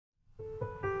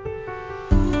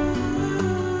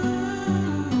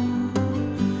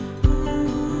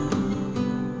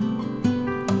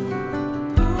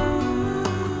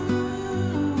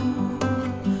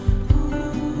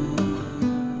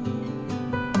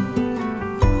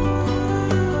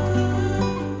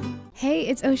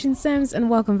it's Ocean Sims and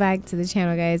welcome back to the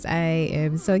channel, guys. I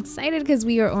am so excited because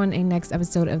we are on a next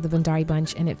episode of the Bhandari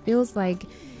Bunch and it feels like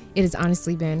it has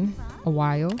honestly been a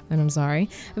while, and I'm sorry,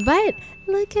 but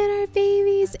look at our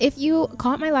babies. If you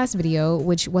caught my last video,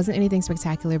 which wasn't anything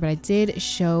spectacular, but I did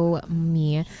show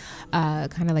me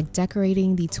kind of like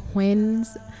decorating the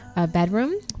twins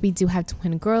bedroom. We do have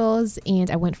twin girls and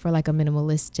I went for like a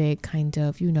minimalistic kind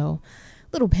of, you know,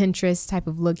 little Pinterest type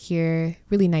of look here.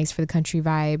 Really nice for the country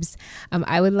vibes.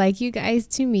 I would like you guys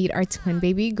to meet our twin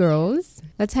baby girls.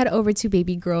 Let's head over to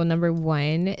baby girl number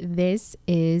 1. This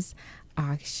is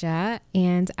Aaksha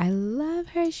and I love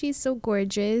her. She's so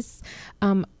gorgeous.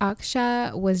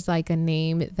 Aaksha was like a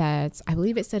name that I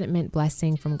believe it said it meant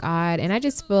blessing from God, and I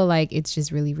just feel like it's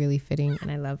just really fitting,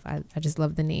 and I just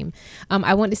love the name.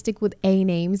 I want to stick with A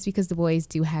names because the boys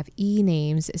do have E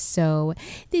names. So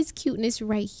this cuteness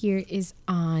right here is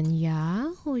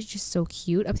Anya, who is just so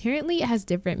cute. Apparently it has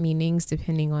different meanings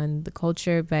depending on the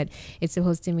culture, but it's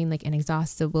supposed to mean like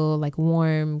inexhaustible, like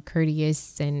warm,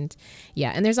 courteous, and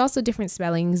yeah, and there's also different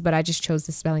spellings, but I just chose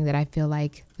the spelling that I feel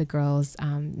like the girls'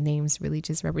 names really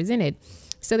just represented.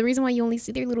 So the reason why you only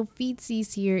see their little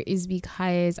feetsies here is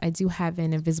because I do have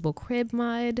an invisible crib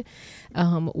mod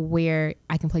where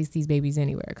I can place these babies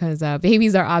anywhere, because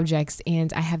babies are objects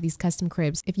and I have these custom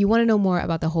cribs. If you want to know more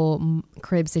about the whole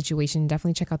crib situation,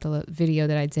 definitely check out the video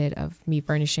that I did of me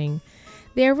furnishing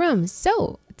their room.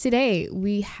 So today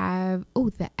we have,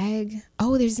 the egg.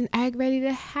 Oh, there's an egg ready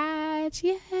to hatch.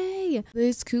 Yay.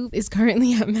 This coop is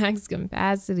currently at max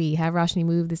capacity. Have Roshni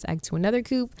move this egg to another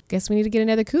coop. Guess we need to get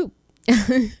another coop.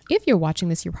 If you're watching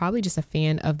this, you're probably just a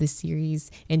fan of the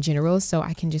series in general, so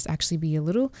I can just actually be a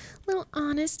little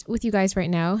honest with you guys right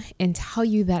now and tell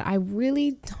you that I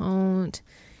really don't.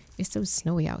 It's so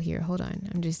snowy out here. Hold on,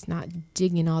 I'm just not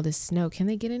digging all this snow. Can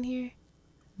they get in here?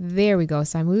 There we go.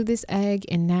 So I moved this egg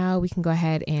and now we can go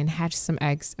ahead and hatch some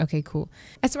eggs. Okay, cool.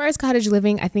 As far as Cottage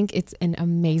Living, I think it's an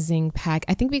amazing pack.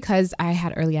 I think because I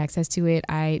had early access to it,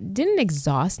 I didn't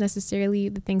exhaust necessarily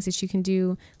the things that you can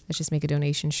do. Let's just make a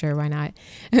donation. Sure, why not?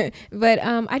 But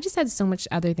I just had so much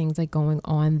other things like going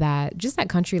on that just that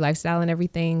country lifestyle and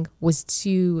everything was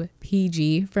too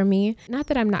PG for me. Not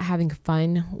that I'm not having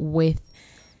fun with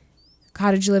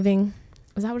Cottage Living.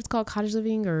 Is that what it's called? Cottage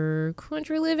living or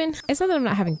country living? It's not that I'm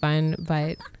not having fun,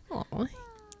 but oh,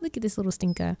 look at this little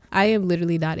stinker. I am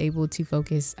literally not able to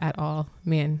focus at all,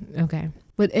 man. Okay.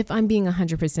 But if I'm being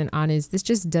 100% honest, this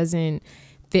just doesn't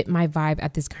fit my vibe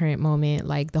at this current moment,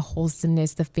 like the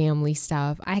wholesomeness, the family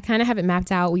stuff. I kind of have it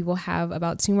mapped out. We will have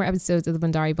about 2 more episodes of the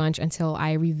Bhandari Bunch until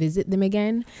I revisit them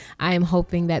again. I am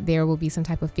hoping that there will be some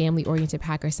type of family oriented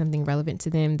pack or something relevant to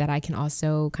them that I can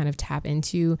also kind of tap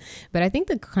into. But I think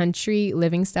the country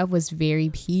living stuff was very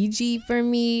PG for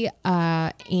me,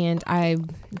 and I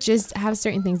just have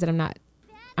certain things that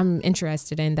I'm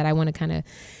interested in that I want to kind of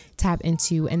tap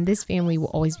into, and this family will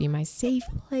always be my safe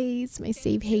place, my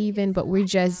safe haven. But we're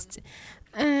just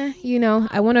you know,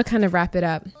 I want to kind of wrap it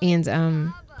up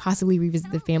and possibly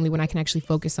revisit the family when I can actually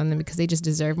focus on them, because they just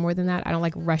deserve more than that. I don't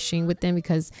like rushing with them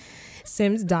because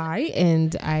Sims die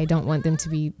and I don't want them to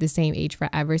be the same age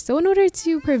forever. So in order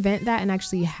to prevent that and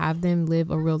actually have them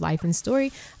live a real life and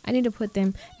story, I need to put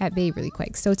them at bay really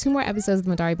quick. So 2 more episodes of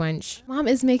the Bhandari Bunch. Mom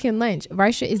is making lunch.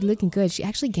 Varsha is looking good. She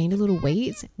actually gained a little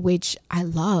weight, which I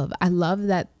love. I love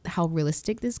that how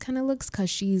realistic this kind of looks,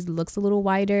 because she looks a little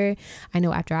wider. I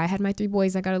know after I had my 3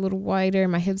 boys, I got a little wider.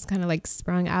 My hips kind of like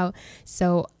sprung out.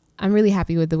 So I'm really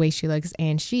happy with the way she looks,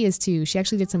 and she is too. She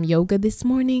actually did some yoga this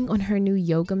morning on her new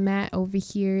yoga mat over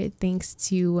here, thanks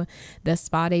to the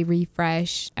spa day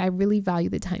refresh. I really value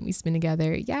the time we spend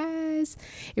together. Yes,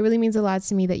 it really means a lot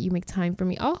to me that you make time for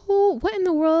me. Oh, what in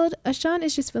the world? Eshan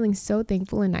is just feeling so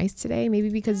thankful and nice today.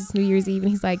 Maybe because it's New Year's Eve and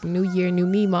he's like, new year, new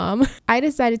me, mom. I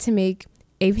decided to make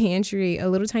a pantry, a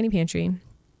little tiny pantry.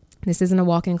 This isn't a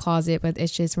walk-in closet, but it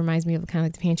just reminds me of kind of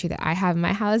like the pantry that I have in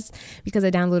my house, because I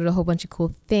downloaded a whole bunch of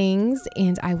cool things,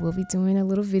 and I will be doing a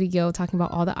little video talking about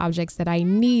all the objects that I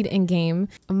need in game.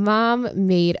 Mom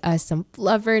made us some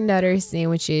fluffer nutter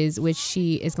sandwiches, which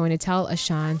she is going to tell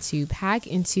Eshan to pack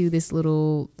into this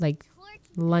little like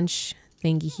lunch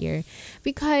thingy here,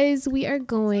 because we are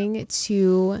going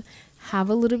to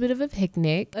have a little bit of a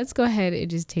picnic. Let's go ahead and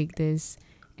just take this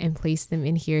and place them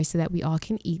in here so that we all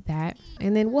can eat that,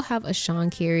 and then we'll have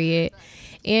Eshan carry it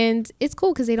And it's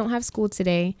cool because they don't have school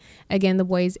today. Again, the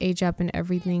boys age up and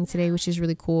everything today, which is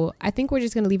really cool. I think we're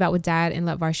just going to leave out with dad and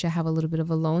let Varsha have a little bit of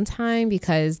alone time,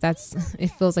 because it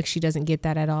feels like she doesn't get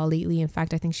that at all lately. In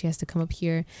fact, I think she has to come up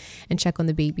here and check on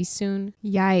the baby soon.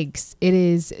 Yikes, it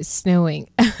is snowing.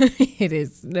 It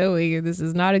is snowing. This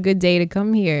is not a good day to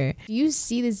come here. You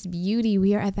see this beauty.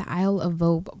 We are at the Isle of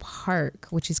Vogue Park,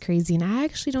 which is crazy. And I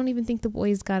actually don't even think the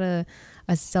boys got a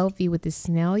selfie with the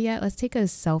snail yet. Let's take a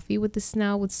selfie with the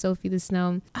snail, with Sophie the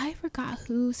snail. I forgot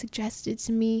who suggested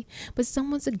to me, but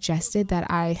someone suggested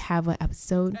that I have an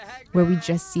episode where we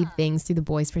just see things through the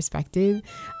boys' perspective.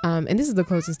 And this is the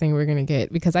closest thing we're gonna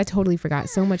get, because I totally forgot.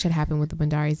 So much had happened with the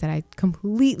Bhandaris that I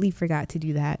completely forgot to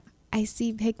do that. I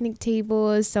see picnic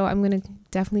tables, so I'm gonna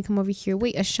definitely come over here.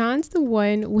 Wait, Eshan's the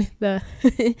one with the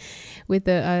with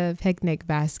the picnic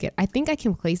basket. I think I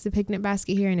can place the picnic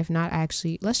basket here, and if not,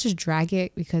 let's just drag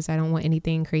it, because I don't want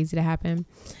anything crazy to happen.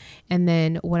 And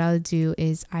then what I'll do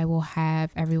is I will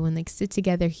have everyone like sit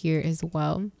together here as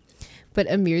well. But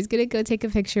Amir's gonna go take a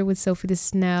picture with Sophie the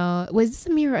snail. Was this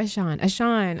Emir or Eshan?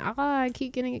 Eshan. I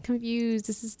keep getting it confused.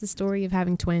 This is the story of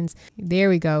having twins. There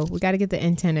we go. We got to get the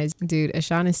antennas. Dude,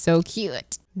 Eshan is so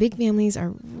cute. Big families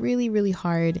are really, really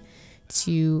hard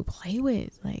to play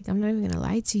with. Like, I'm not even gonna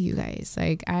lie to you guys.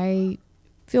 Like, I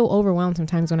feel overwhelmed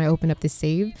sometimes when I open up this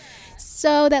save.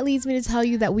 So that leads me to tell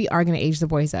you that we are gonna age the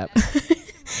boys up.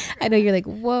 I know you're like,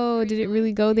 whoa, did it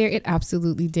really go there? It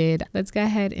absolutely did. Let's go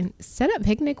ahead and set up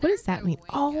picnic. What does that mean?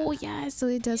 Oh, yeah, so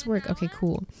it does work. Okay,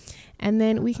 cool. And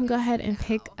then we can go ahead and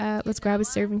pick up, let's grab a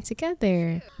serving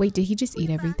together. Wait, did he just eat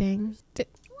everything?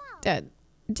 Dad,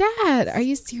 are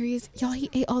you serious? Y'all, he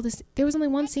ate all this. There was only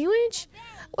one sandwich?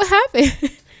 What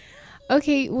happened?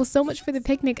 Okay, well, so much for the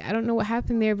picnic. I don't know what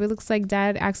happened there, but it looks like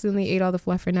Dad accidentally ate all the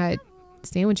fluffernuts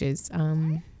sandwiches.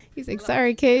 He's like,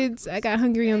 sorry, kids. I got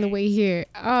hungry on the way here.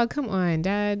 Oh, come on,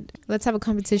 Dad. Let's have a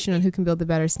competition on who can build the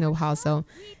better snow pile. So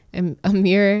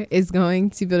Amir is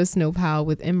going to build a snow pile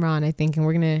with Imran, I think. And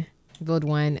we're going to build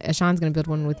one. Eshan's going to build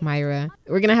one with Myra.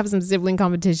 We're going to have some sibling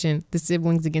competition. The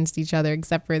siblings against each other,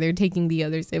 except for they're taking the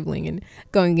other sibling and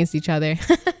going against each other.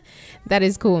 That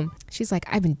is cool. She's like,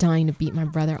 I've been dying to beat my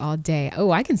brother all day.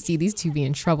 Oh, I can see these two be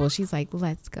in trouble. She's like,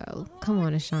 let's go. Come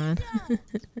on, Eshan.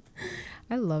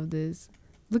 I love this.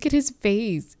 Look at his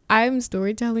face. I'm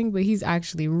storytelling, but he's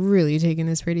actually really taking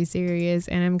this pretty serious.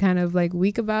 And I'm kind of like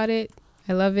weak about it.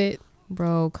 I love it.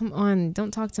 Bro, come on.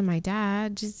 Don't talk to my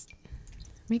dad. Just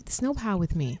make the snow pile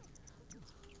with me.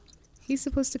 He's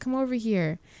supposed to come over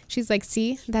here. She's like,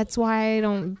 see, that's why I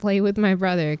don't play with my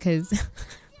brother, because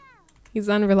he's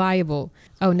unreliable.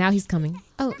 Oh, now he's coming.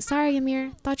 Oh, sorry,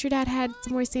 Amir. Thought your dad had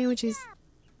some more sandwiches.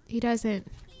 He doesn't.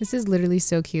 This is literally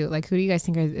so cute. Like, who do you guys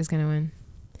think is going to win?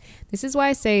 This is why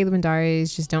I say the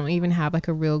Bhandaris just don't even have like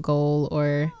a real goal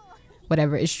or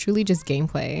whatever. It's truly just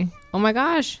gameplay. Oh my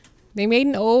gosh. They made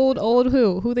an old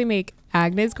who? Who they make?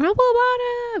 Agnes Crumple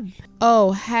Bottom.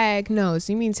 Oh, heck no.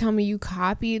 So you mean tell me you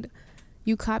copied?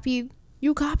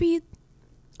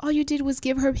 All you did was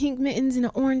give her pink mittens and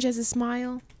an orange as a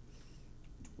smile.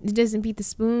 It doesn't beat the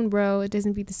spoon, bro. It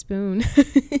doesn't beat the spoon.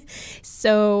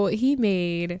 So we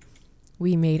made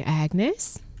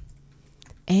Agnes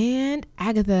and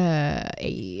Agatha.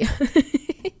 Hey.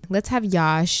 Let's have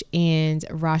Yash and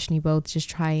Roshni both just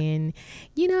try and,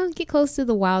 get close to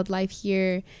the wildlife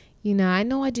here. I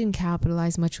know I didn't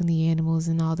capitalize much on the animals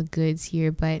and all the goods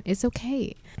here, but it's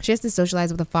okay. She has to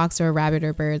socialize with a fox or a rabbit or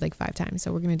a bird like 5 times,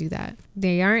 so we're going to do that.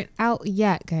 They aren't out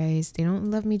yet, guys. They don't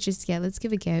love me just yet. Let's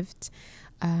give a gift.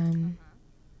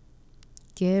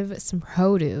 Give some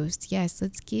produce. Yes,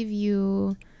 let's give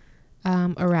you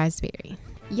a raspberry.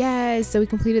 Yes, so we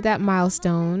completed that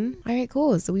milestone. All right,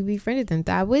 cool. So we befriended them.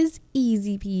 That was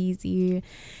easy peasy.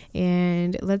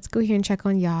 And let's go here and check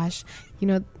on Yash.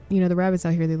 The rabbits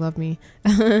out here, they love me.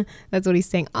 That's what he's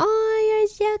saying. Oh, you're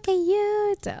so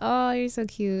cute. Oh, you're so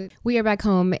cute. We are back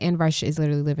home, and Varsha is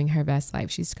literally living her best life.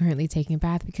 She's currently taking a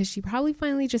bath because she probably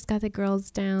finally just got the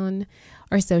girls down,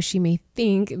 or so she may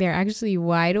think. They're actually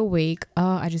wide awake.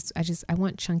 Oh, I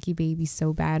want chunky babies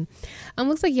so bad.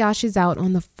 Looks like Yash is out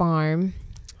on the farm.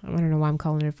 I don't know why I'm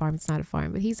calling it a farm. It's not a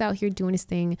farm, but he's out here doing his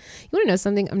thing. You want to know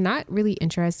something? I'm not really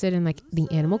interested in like the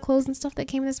animal clothes and stuff that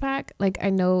came in this pack. Like, I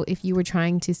know if you were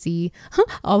trying to see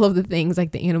all of the things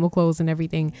like the animal clothes and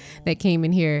everything that came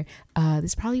in here,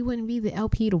 this probably wouldn't be the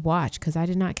LP to watch, because I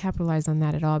did not capitalize on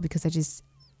that at all, because I just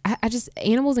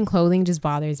animals and clothing just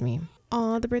bothers me.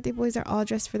 Oh, the birthday boys are all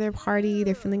dressed for their party.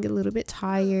 They're feeling a little bit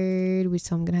tired,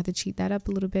 so I'm gonna have to cheat that up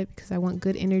a little bit because I want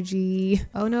good energy.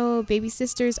 Oh no, baby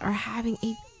sisters are having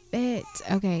a fit.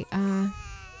 Okay,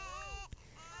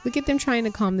 Look at them trying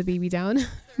to calm the baby down.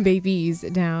 Babies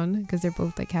down, because they're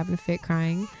both like having a fit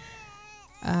crying.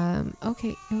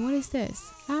 Okay, and what is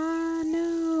this? Ah,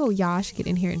 no. Yash, get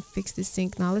in here and fix this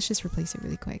sink. Now let's just replace it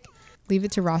really quick. Leave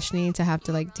it to Roshni to have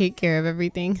to like take care of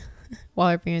everything while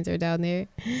our parents are down there.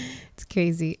 It's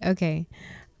crazy. Okay.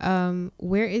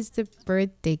 Where is the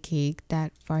birthday cake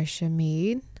that Varsha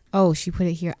made? Oh, she put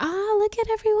it here. Ah, look at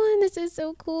everyone. This is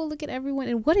so cool. Look at everyone.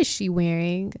 And what is she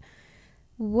wearing?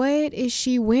 What is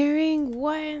she wearing?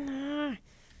 What?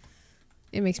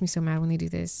 It makes me so mad when they do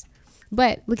this.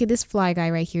 But look at this fly guy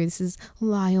right here. This is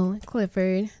Lyle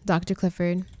Clifford, Dr.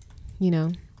 Clifford. You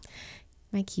know,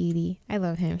 my cutie. I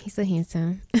love him. He's so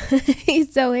handsome.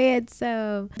 He's so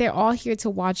handsome. They're all here to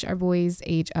watch our boys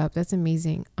age up. That's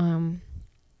amazing.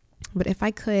 But if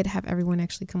I could have everyone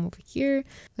actually come over here,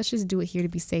 let's just do it here to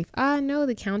be safe. Ah, no,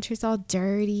 the counter's all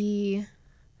dirty.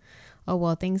 Oh,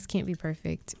 well, things can't be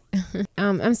perfect.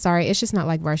 I'm sorry. It's just not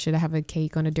like Varsha to have a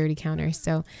cake on a dirty counter.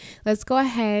 So let's go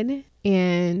ahead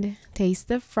and taste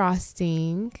the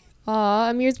frosting. Aw,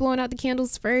 Amir's blowing out the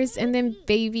candles first, and then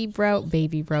baby bro,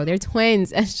 they're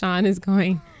twins. Eshan is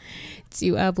going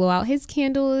to blow out his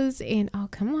candles, and oh,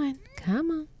 come on.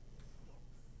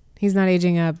 He's not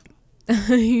aging up.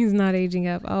 He's not aging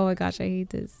up. Oh my gosh, I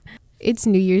hate this. It's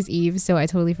New Year's Eve, so I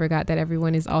totally forgot that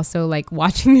everyone is also like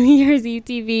watching New Year's Eve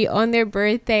TV on their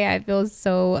birthday. I feel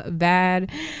so bad.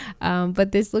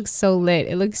 But this looks so lit.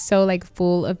 It looks so like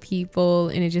full of people,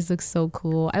 and it just looks so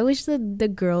cool. I wish the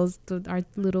girls, our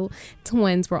little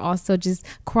twins, were also just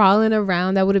crawling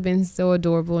around. That would have been so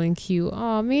adorable and cute.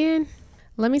 Oh man.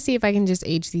 Let me see if I can just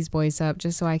age these boys up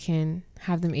just so I can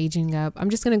have them aging up.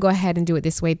 I'm just going to go ahead and do it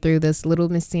this way through this Little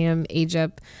Miss Sam age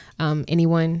up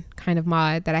anyone kind of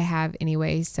mod that I have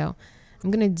anyway. So I'm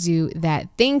going to do that.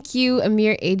 Thank you,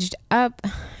 Emir aged up.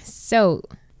 So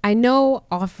I know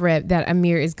off rip that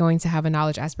Emir is going to have a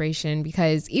knowledge aspiration,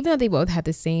 because even though they both had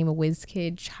the same whiz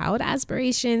kid child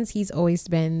aspirations, he's always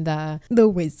been the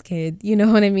whiz kid, you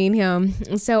know what I mean?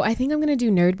 So I think I'm gonna do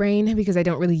nerd brain, because I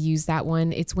don't really use that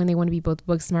one. It's when they want to be both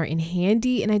book smart and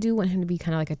handy, and I do want him to be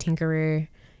kind of like a tinkerer.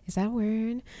 Is that a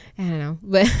word? I don't know,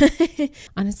 but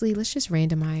honestly, let's just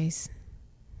randomize.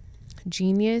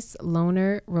 Genius,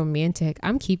 loner, romantic.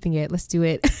 I'm keeping it. Let's do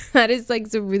it. That is like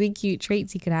some really cute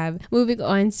traits he could have. Moving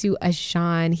on to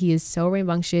Eshan. He is so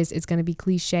rambunctious. It's going to be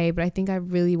cliche, but I think I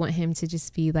really want him to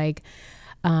just be like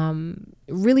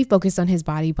really focused on his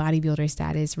bodybuilder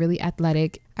status, really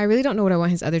athletic. I really don't know what I want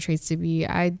his other traits to be.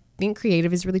 I think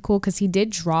creative is really cool, because he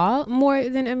did draw more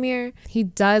than Emir. He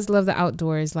does love the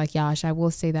outdoors, like Yash. I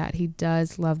will say that he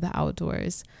does love the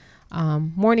outdoors.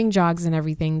 Morning jogs and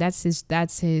everything. That's his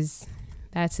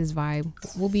vibe.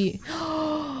 We'll be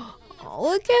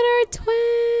look at our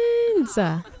twins.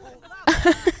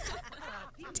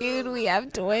 Dude, we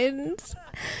have twins.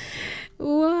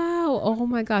 Wow. Oh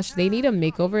my gosh, they need a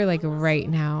makeover like right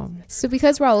now. So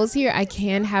because Raul's here, I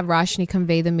can have Roshni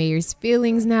convey the mayor's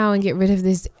feelings now and get rid of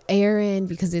this errand,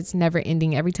 because it's never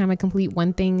ending. Every time I complete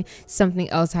one thing, something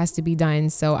else has to be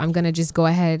done. So I'm gonna just go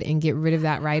ahead and get rid of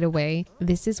that right away.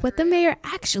 This is what the mayor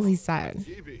actually said.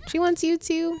 She wants you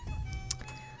to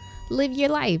live your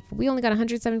life. We only got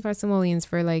 175 simoleons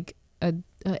for like a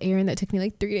errand that took me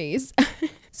like 3 days.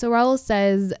 So Raul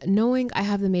says, knowing I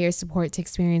have the mayor's support to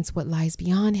experience what lies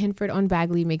beyond Hinford on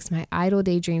Bagley makes my idle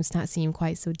daydreams not seem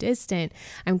quite so distant.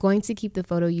 I'm going to keep the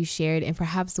photo you shared, and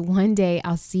perhaps one day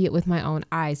I'll see it with my own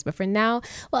eyes. But for now,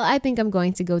 well, I think I'm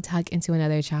going to go tuck into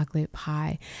another chocolate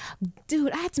pie.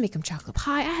 Dude, I had to make him chocolate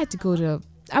pie.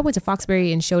 I went to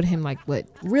Foxbury and showed him like what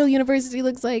real university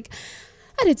looks like.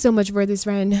 I did so much for this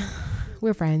friend.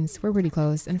 We're friends. We're pretty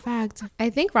close. In fact, I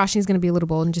think Roshni's going to be a little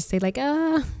bold and just say like,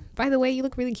 by the way, you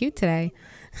look really cute today.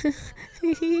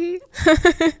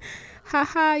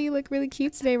 Haha, you look really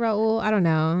cute today, Raul. I don't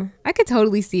know. I could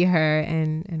totally see her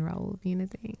and Raul being a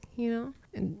thing, you know?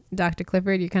 And Dr.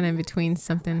 Clifford, you're kind of in between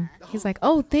something. He's like,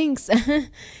 oh, thanks.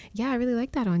 Yeah, I really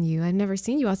like that on you. I've never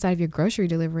seen you outside of your grocery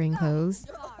delivering clothes.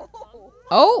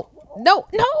 Oh, no,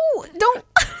 don't.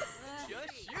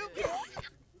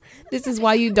 This is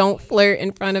why you don't flirt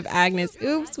in front of Agnes.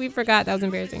 Oops, we forgot. That was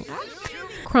embarrassing.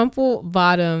 Crumple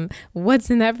bottom. What's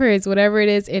in that purse? Whatever it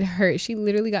is, it hurts. She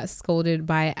literally got scolded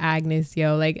by Agnes,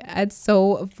 yo. Like, that's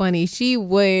so funny. She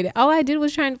would. All I did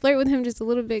was try and flirt with him just a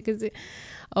little bit, because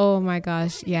oh my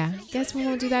gosh. Yeah, guess we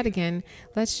won't do that again.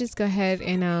 Let's just go ahead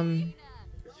and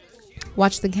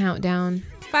watch the countdown.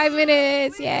 5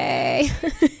 minutes. Yay.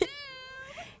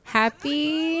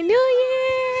 Happy New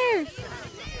Year.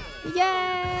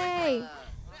 Yay.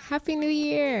 Happy New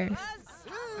Year.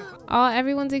 Oh,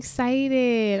 everyone's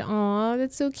excited. Oh,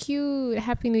 that's so cute.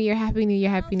 Happy New Year, Happy New Year,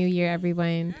 Happy New Year,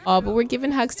 everyone. Oh, but we're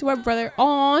giving hugs to our brother.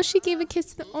 Oh, she gave a kiss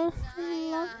to them. Oh,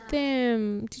 I love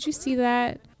them. Did you see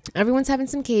that? Everyone's having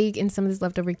some cake and some of this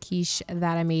leftover quiche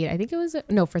that I made. I think it was,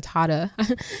 no, frittata.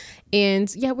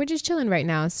 And yeah, we're just chilling right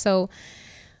now. So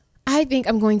I think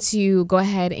I'm going to go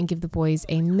ahead and give the boys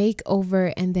a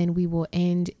makeover, and then we will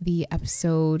end the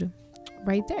episode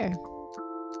right there.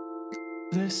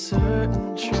 There's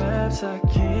certain traps I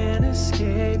can't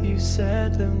escape. You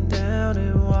set them down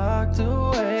and walked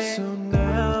away. So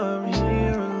now I'm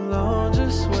here alone,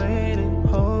 just waiting,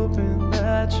 hoping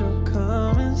that you'll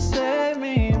come and save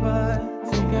me. But I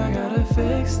think I gotta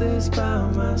fix this by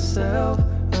myself.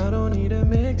 I don't need to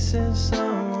mix in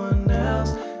someone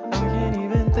else. I can't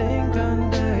even think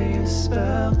under your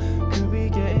spell. Could be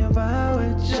getting by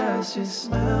with just your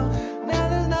smell. Now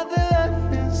there's nothing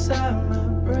left inside my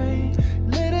brain.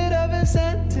 Lit it up and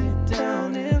sent it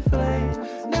down in flames.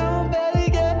 Now I'm barely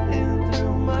getting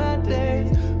through my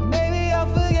days. Maybe I'll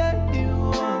forget you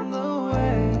on the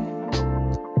way.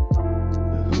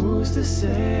 But who's to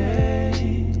say?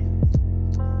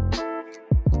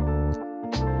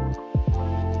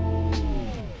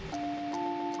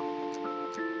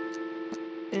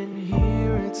 In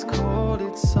here it's cold,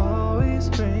 it's always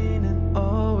raining,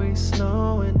 always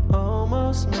snowing,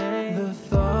 almost May. The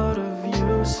thought of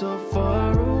you so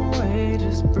far away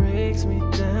just breaks me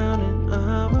down, and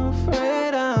I'm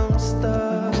afraid I'm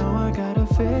stuck. Now I gotta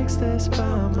fix this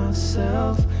by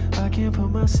myself. I can't put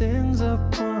my sins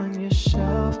up on your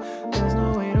shelf. There's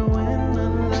no way to win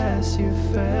unless you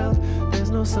fail.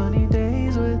 There's no sunny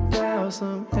days without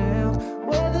some hail.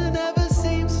 Weather never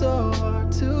seems so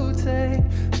hard to take.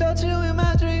 Felt you in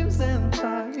my dreams and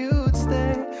thought you'd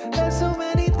stay. There's so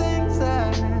many things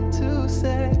I had to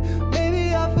say.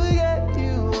 Maybe I'll forget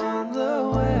you on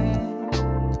the way.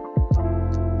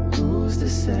 Who's to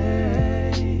say?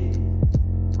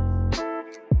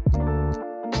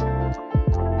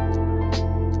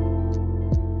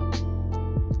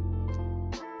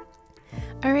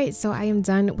 All right, so I am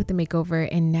done with the makeover,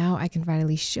 and now I can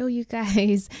finally show you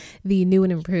guys the new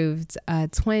and improved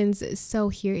twins. So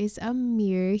here is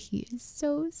Emir. He is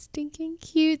so stinking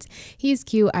cute. He's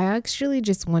cute. I actually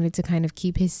just wanted to kind of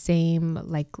keep his same,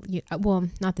 like, well,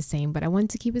 not the same, but I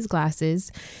wanted to keep his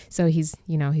glasses. So he's,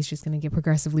 you know, he's just going to get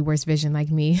progressively worse vision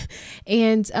like me.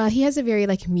 And he has a very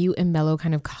like mute and mellow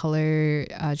kind of color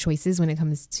choices when it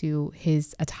comes to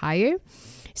his attire.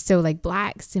 So like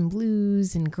blacks and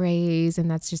blues and grays,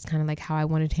 and that's just kind of like how I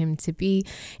wanted him to be.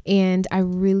 And I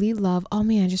really love, oh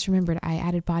man, I just remembered I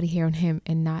added body hair on him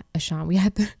and not Eshan. We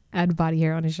had to add body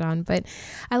hair on Eshan, but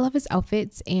I love his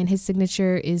outfits, and his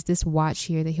signature is this watch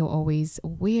here that he'll always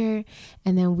wear.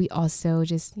 And then we also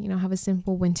just, you know, have a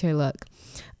simple winter look.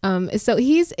 So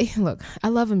he's, look, I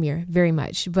love Emir very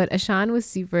much, but Eshan was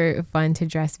super fun to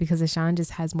dress because Eshan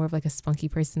just has more of like a spunky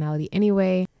personality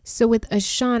anyway. So with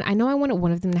Eshan, I know I wanted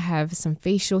one of them to have some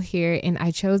facial hair, and I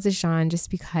chose Eshan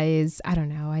just because, I don't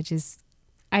know, I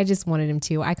just wanted him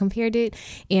to. I compared it,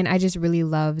 and I just really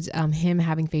loved him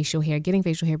having facial hair, getting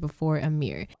facial hair before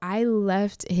Emir. I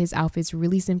left his outfits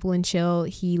really simple and chill.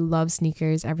 He loves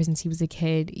sneakers ever since he was a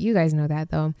kid. You guys know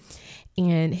that though.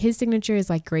 And his signature is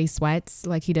like gray sweats.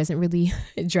 Like he doesn't really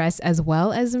dress as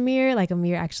well as Emir. Like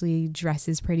Emir actually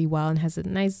dresses pretty well and has a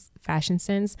nice fashion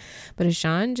sense, but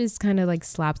Eshan just kind of like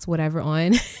slaps whatever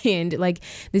on, and like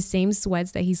the same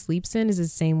sweats that he sleeps in is the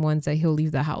same ones that he'll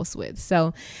leave the house with.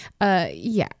 So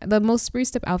yeah, the most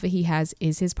spruced up outfit he has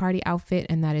is his party outfit,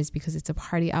 and that is because it's a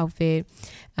party outfit.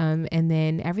 And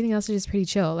then everything else is just pretty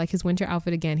chill. Like his winter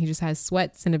outfit, again, he just has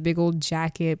sweats and a big old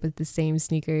jacket with the same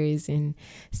sneakers and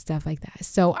stuff like that.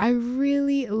 So I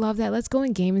really love that. Let's go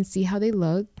in game and see how they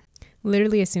look.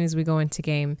 Literally as soon as we go into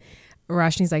game,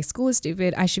 Roshni's like, school is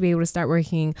stupid. I should be able to start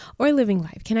working or living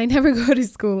life. Can I never go to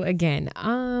school again?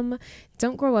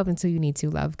 Don't grow up until you need to,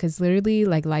 love, because literally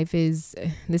like life is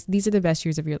these are the best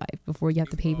years of your life before you have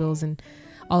to pay bills and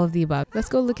all of the above. Let's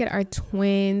go look at our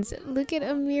twins. Look at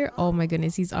Emir. Oh my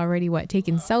goodness, he's already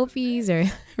taking selfies or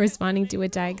responding to a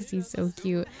text. He's so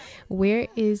cute. Where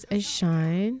is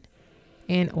Eshan?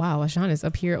 And wow, Eshan is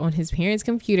up here on his parents'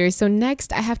 computer. So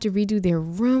next I have to redo their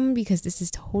room because this is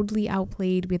totally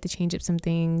outplayed. We have to change up some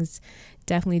things.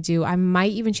 Definitely do. I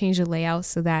might even change the layout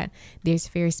so that there's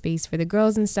fair space for the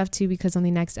girls and stuff too, because on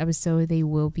the next episode they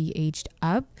will be aged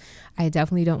up. I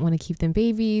definitely don't want to keep them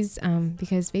babies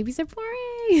because babies are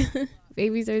boring.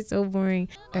 Babies are so boring.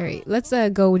 All right, let's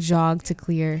go jog to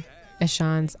clear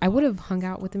Eshan's. I would have hung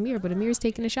out with Emir, but Amir's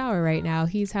taking a shower right now.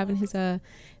 He's having his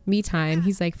me time.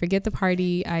 He's like, forget the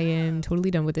party. I am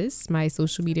totally done with this. My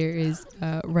social media is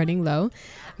running low.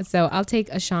 So I'll take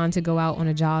Eshan to go out on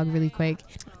a jog really quick.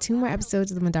 2 more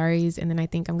episodes of the Bhandaris, and then I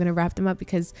think I'm going to wrap them up,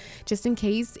 because just in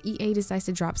case EA decides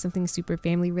to drop something super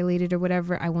family related or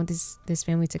whatever, I want this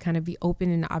family to kind of be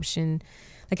open, an option,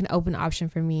 like an open option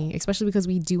for me, especially because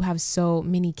we do have so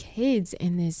many kids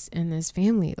in this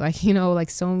family, like, you know, like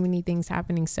so many things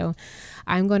happening. So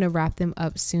I'm going to wrap them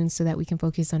up soon so that we can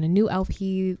focus on a new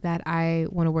LP that I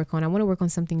want to work on. I want to work on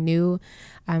something new.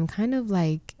 I'm kind of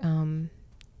like I'm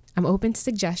open to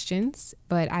suggestions,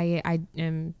 but I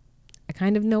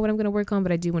kind of know what I'm going to work on,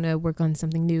 but I do want to work on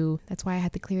something new. That's why I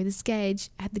had to clear the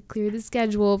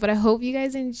schedule. But I hope you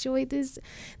guys enjoyed this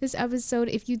episode.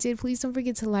 If you did, please don't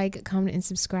forget to like, comment, and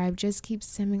subscribe. Just keep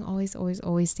simming.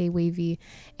 Always stay wavy.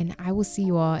 And I will see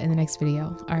you all in the next video.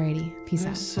 Alrighty, peace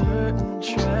out. Certain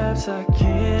traps I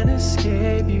can't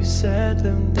escape. You set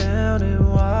them down and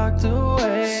walked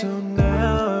away. So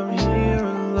now I'm here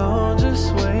alone,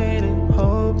 just waiting,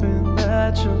 hoping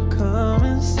that you'll come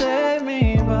and save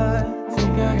me. But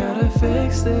I gotta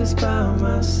fix this by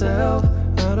myself.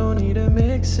 I don't need a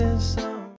mix in some